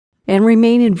and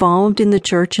remain involved in the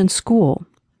church and school.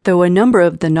 Though a number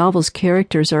of the novel's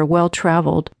characters are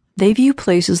well-traveled, they view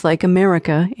places like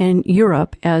America and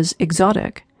Europe as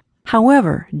exotic.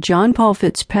 However, John Paul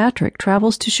Fitzpatrick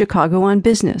travels to Chicago on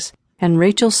business, and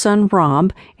Rachel's son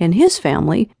Rob and his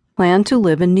family plan to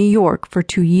live in New York for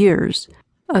 2 years.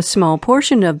 A small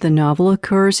portion of the novel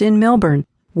occurs in Melbourne,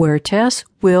 where Tess,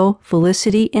 Will,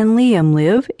 Felicity, and Liam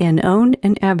live and own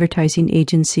an advertising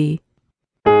agency.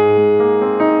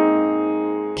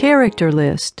 Character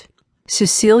list: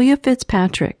 Cecilia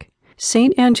Fitzpatrick,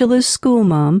 St. Angela's school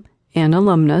mom, an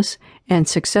alumnus, and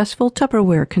successful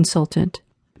Tupperware consultant.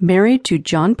 Married to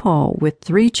John Paul with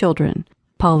 3 children,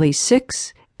 Polly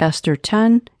 6, Esther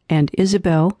 10, and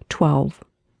Isabel 12.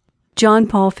 John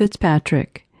Paul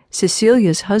Fitzpatrick,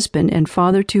 Cecilia's husband and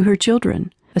father to her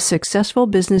children, a successful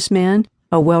businessman,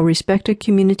 a well-respected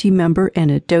community member, and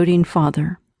a doting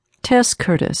father. Tess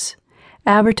Curtis,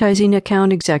 advertising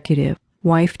account executive,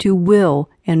 wife to Will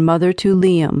and mother to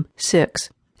Liam, 6,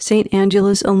 St.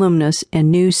 Angela's alumnus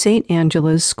and new St.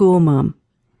 Angela's school mom.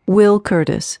 Will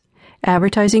Curtis,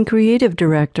 advertising creative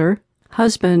director,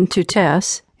 husband to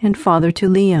Tess, and father to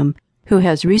Liam, who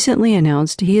has recently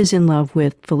announced he is in love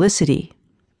with Felicity.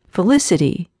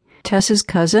 Felicity, Tess's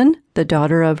cousin, the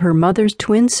daughter of her mother's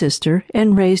twin sister,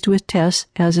 and raised with Tess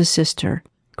as a sister.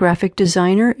 Graphic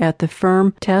designer at the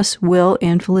firm Tess, Will,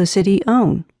 and Felicity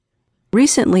own.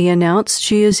 Recently announced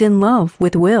she is in love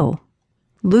with Will.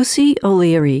 Lucy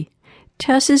O'Leary,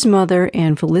 Tess's mother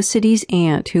and Felicity's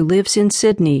aunt who lives in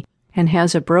Sydney and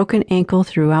has a broken ankle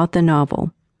throughout the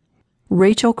novel.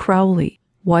 Rachel Crowley,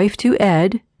 wife to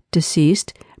Ed,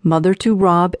 deceased, mother to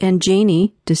Rob and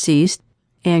Janie, deceased,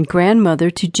 and grandmother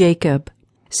to Jacob,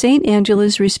 St.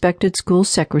 Angela's respected school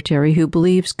secretary who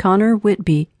believes Connor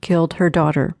Whitby killed her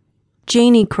daughter.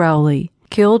 Janie Crowley,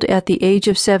 killed at the age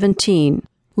of 17,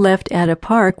 left at a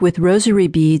park with rosary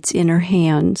beads in her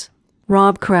hands.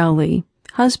 Rob Crowley,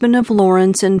 husband of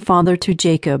Lawrence and father to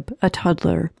Jacob, a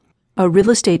toddler, a real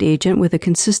estate agent with a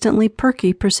consistently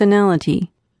perky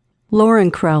personality.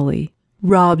 Lauren Crowley,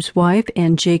 Rob's wife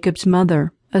and Jacob's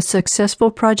mother, a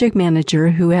successful project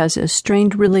manager who has a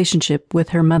strained relationship with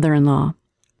her mother-in-law.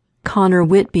 Connor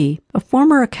Whitby, a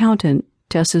former accountant,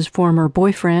 Tess's former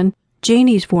boyfriend,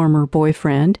 Janie's former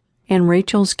boyfriend, and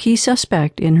Rachel's key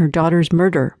suspect in her daughter's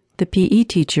murder, the PE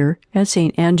teacher at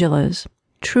St. Angela's.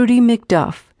 Trudy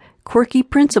McDuff, quirky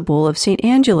principal of St.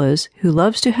 Angela's who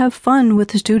loves to have fun with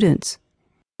the students.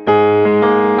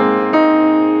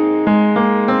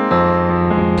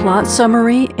 Plot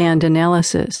summary and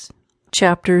analysis.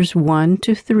 Chapters 1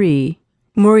 to 3.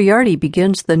 Moriarty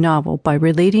begins the novel by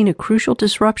relating a crucial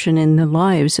disruption in the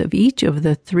lives of each of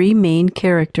the 3 main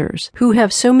characters, who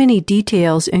have so many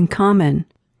details in common.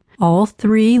 All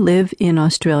 3 live in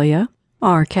Australia,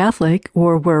 are Catholic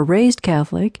or were raised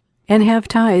Catholic, and have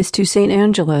ties to St.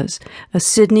 Angela's, a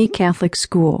Sydney Catholic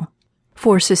school.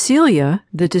 For Cecilia,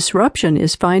 the disruption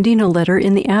is finding a letter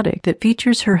in the attic that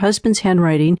features her husband's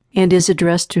handwriting and is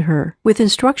addressed to her, with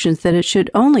instructions that it should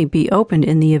only be opened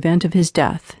in the event of his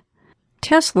death.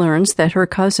 Tess learns that her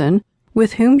cousin,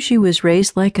 with whom she was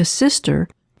raised like a sister,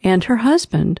 and her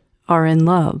husband are in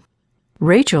love.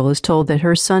 Rachel is told that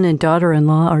her son and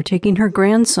daughter-in-law are taking her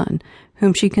grandson,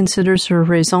 whom she considers her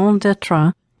raison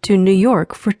d'etre, to New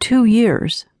York for 2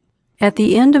 years. At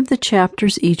the end of the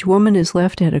chapters, each woman is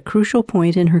left at a crucial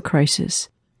point in her crisis.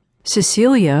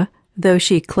 Cecilia, though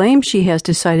she claims she has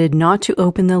decided not to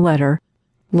open the letter,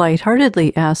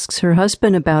 lightheartedly asks her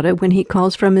husband about it when he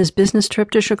calls from his business trip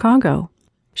to Chicago.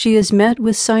 She is met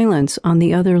with silence on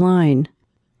the other line.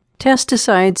 Tess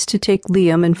decides to take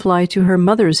Liam and fly to her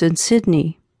mother's in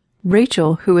Sydney.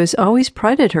 Rachel, who has always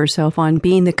prided herself on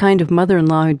being the kind of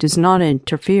mother-in-law who does not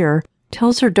interfere,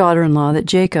 tells her daughter-in-law that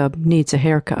Jacob needs a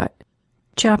haircut.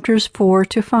 Chapters 4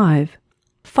 to 5.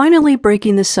 Finally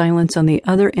breaking the silence on the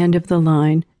other end of the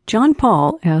line, John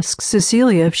Paul asks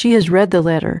Cecilia if she has read the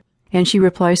letter, and she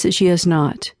replies that she has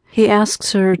not. He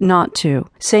asks her not to,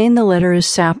 saying the letter is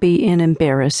sappy and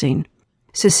embarrassing.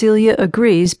 Cecilia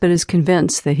agrees but is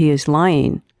convinced that he is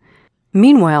lying.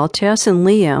 Meanwhile, Tess and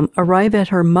Liam arrive at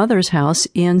her mother's house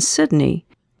in Sydney.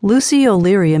 Lucy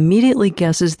O'Leary immediately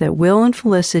guesses that Will and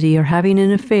Felicity are having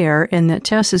an affair and that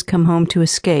Tess has come home to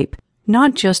escape,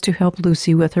 not just to help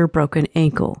Lucy with her broken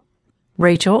ankle.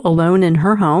 Rachel, alone in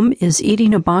her home, is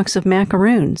eating a box of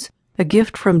macaroons, a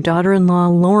gift from daughter-in-law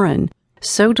Lauren,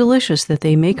 so delicious that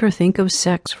they make her think of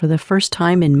sex for the first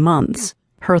time in months.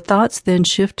 Her thoughts then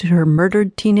shift to her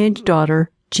murdered teenage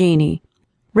daughter, Janie.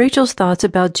 Rachel's thoughts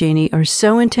about Janie are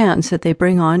so intense that they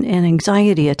bring on an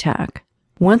anxiety attack.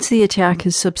 Once the attack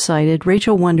has subsided,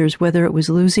 Rachel wonders whether it was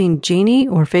losing Janie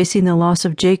or facing the loss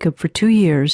of Jacob for 2 years